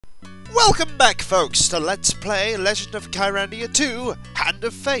Welcome back, folks, to Let's Play Legend of Kyrandia 2, Hand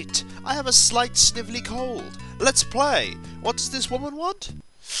of Fate. I have a slight snivelly cold. Let's play. What does this woman want?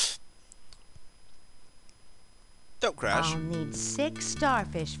 Don't crash. I'll need 6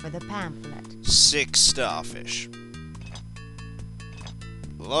 starfish for the pamphlet. 6 starfish.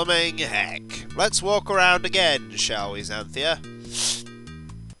 Blooming heck. Let's walk around again, shall we, Zanthia?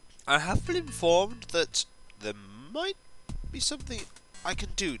 I have been informed that there might be something I can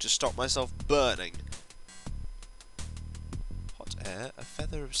do to stop myself burning. Hot air, a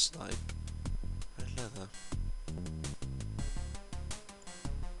feather of snipe, red leather.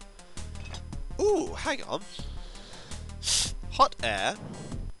 Ooh, hang on. Hot air.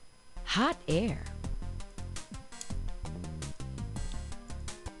 Hot air.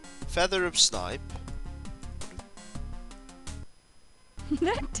 Feather of snipe.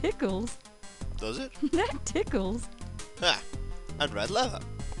 That tickles. Does it? That tickles. Ha! And red leather.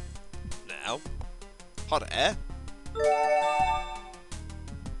 Now, hot air.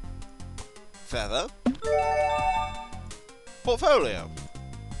 Feather. Portfolio.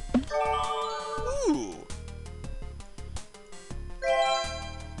 Ooh.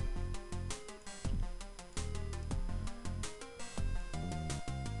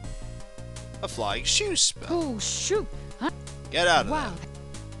 A flying shoe spell. Oh, shoot. Huh? Get out of Wow. there.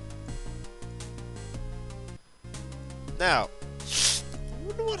 Now,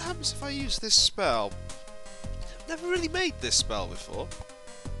 I wonder what happens if I use this spell. I've never really made this spell before.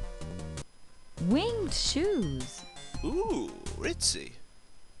 Winged shoes. Ooh, ritzy.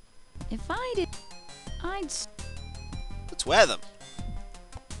 If I did, I'd Let's wear them.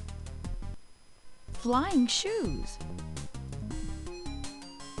 flying shoes.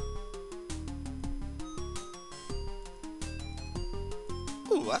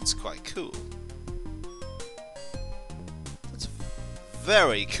 Ooh, that's quite cool. That's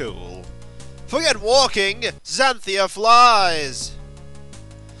very cool. Forget walking! Zanthia flies!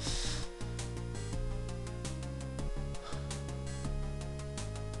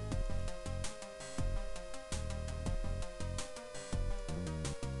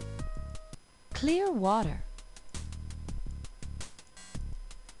 Clear water.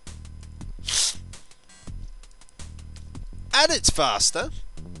 And it's faster.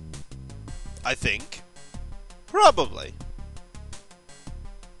 I think. Probably.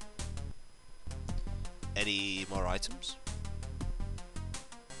 Any more items?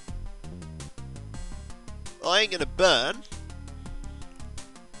 I ain't gonna burn.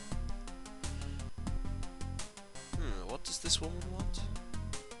 What does this woman want?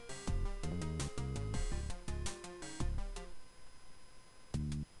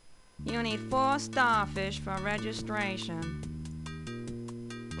 You need 4 starfish for registration.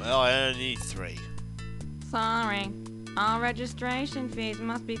 Well, I only need 3. Sorry. All registration fees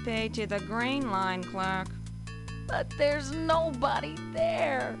must be paid to the Green Line clerk. But there's nobody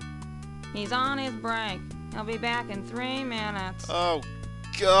there. He's on his break. He'll be back in 3 minutes. Oh,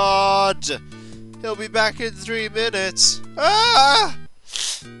 God! He'll be back in 3 minutes. Ah!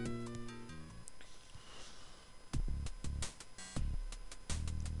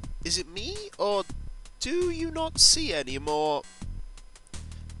 Is it me, or do you not see any more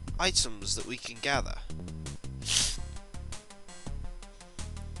items that we can gather?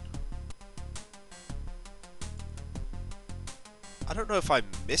 I don't know if I'm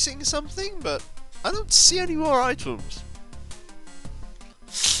missing something, but I don't see any more items.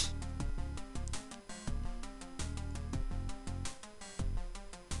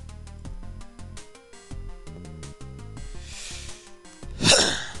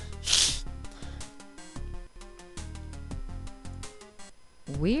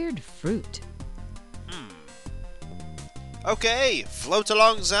 Weird fruit. Okay, float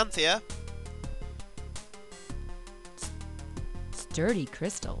along, Zanthia. Sturdy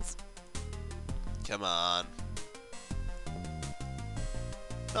crystals. Come on.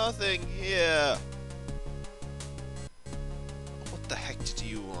 Nothing here. What the heck did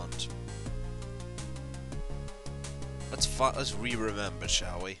you want? Let's re-remember,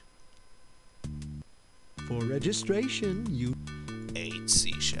 shall we? For registration, you... 8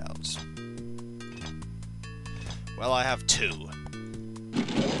 seashells. Well, I have 2.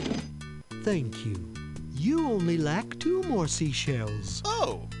 Thank you. You only lack 2 more seashells.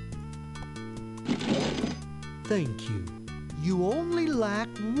 Oh! Thank you. You only lack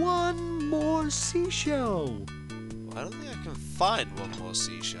 1 more seashell. Well, I don't think I can find 1 more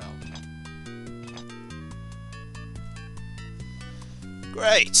seashell.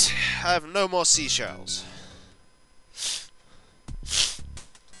 Great! I have no more seashells.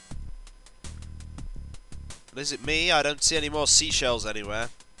 But is it me? I don't see any more seashells anywhere.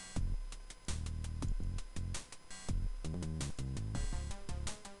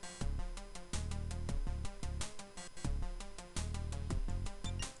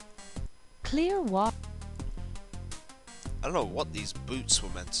 Clear water. I don't know what these boots were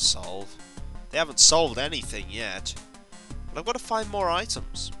meant to solve. They haven't solved anything yet. But I've got to find more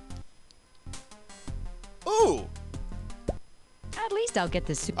items. Ooh! At least I'll get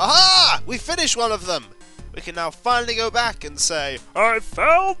the suit. Aha! We finished one of them! We can now finally go back and say, I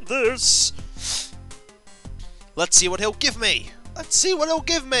found this! Let's see what he'll give me! Let's see what he'll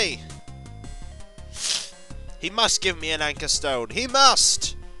give me! He must give me an anchor stone. He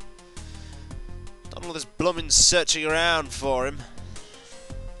must! Done all this bloomin' searching around for him.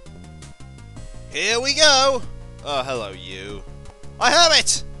 Here we go! Oh, hello, you. I have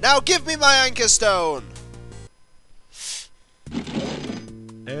it! Now give me my anchor stone!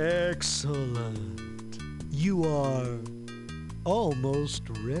 Excellent. You are almost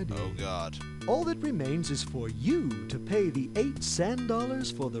ready. Oh, God. All that remains is for you to pay the 8 sand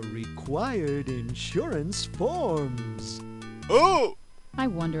dollars for the required insurance forms. Oh! I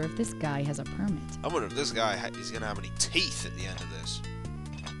wonder if this guy has a permit. I wonder if this guy is going to have any teeth at the end of this.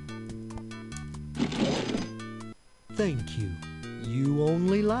 Thank you. You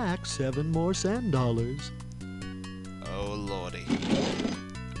only lack 7 more sand dollars. Oh, lordy.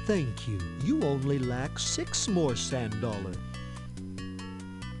 Thank you. You only lack 6 more sand dollars.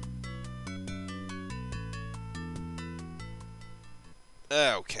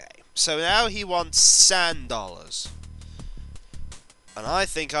 Okay, so now he wants sand dollars. And I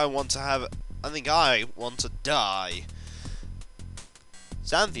think I want to die.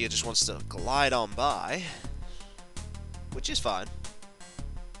 Zanthia just wants to glide on by. Which is fine.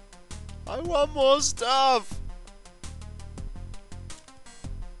 I want more stuff!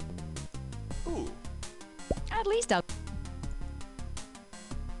 Ooh, At least I'll.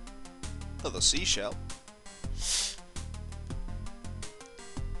 another seashell.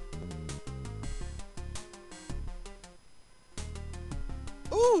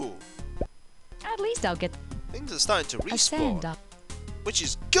 Ooh! At least I'll get Things are starting to a sand respawn. dollar. Which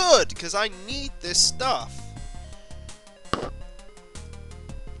is good, because I need this stuff.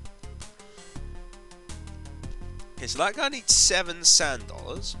 Okay, so that guy needs 7 sand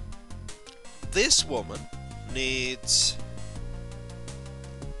dollars. This woman needs...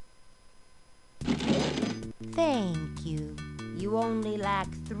 Thank you. You only lack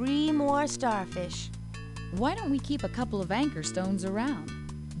 3 more starfish. Why don't we keep a couple of anchor stones around?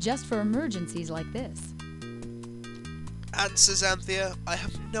 Just for emergencies like this. Answer, Zanthia, I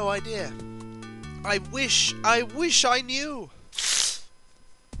have no idea. I wish I knew.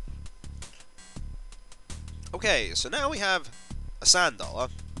 Okay, so now we have a sand dollar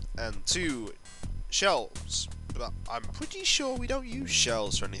and 2 shells. But I'm pretty sure we don't use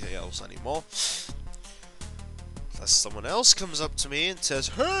shells for anything else anymore. Unless someone else comes up to me and says,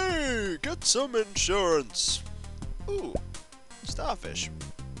 hey, get some insurance. Ooh, starfish.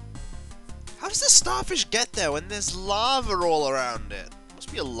 How does the starfish get there when there's lava all around it?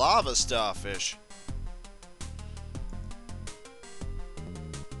 Must be a lava starfish.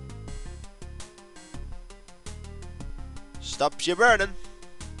 Stops you burning.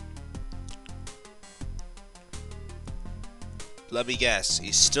 Let me guess,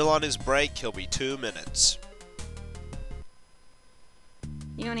 he's still on his break, he'll be 2 minutes.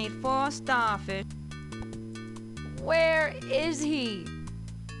 You need 4 starfish. Where is he?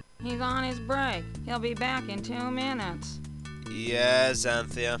 He's on his break. He'll be back in 2 minutes. Yeah,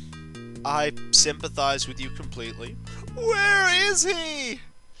 Zanthia. I sympathize with you completely. Where is he?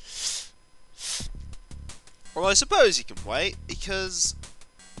 Well, I suppose he can wait, because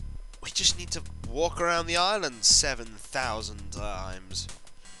we just need to walk around the island 7,000 times.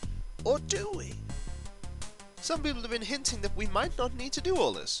 Or do we? Some people have been hinting that we might not need to do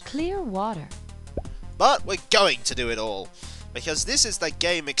all this. Clear water. But we're going to do it all, because this is the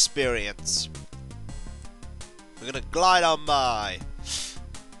game experience. We're gonna glide on by.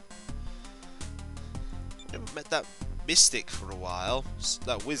 Never met that mystic for a while,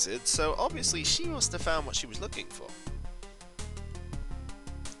 that wizard, so obviously she must have found what she was looking for.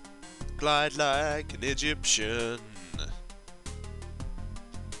 Glide like an Egyptian.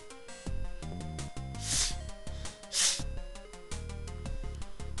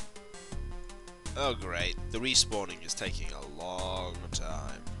 Oh great, the respawning is taking a long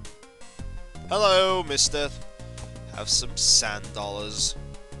time. Hello, mister. Have some sand dollars.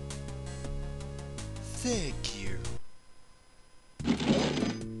 Thank you.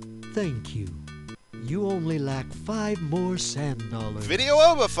 Thank you. You only lack 5 more sand dollars. Video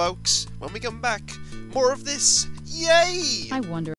over, folks. When we come back, more of this. Yay! I wonder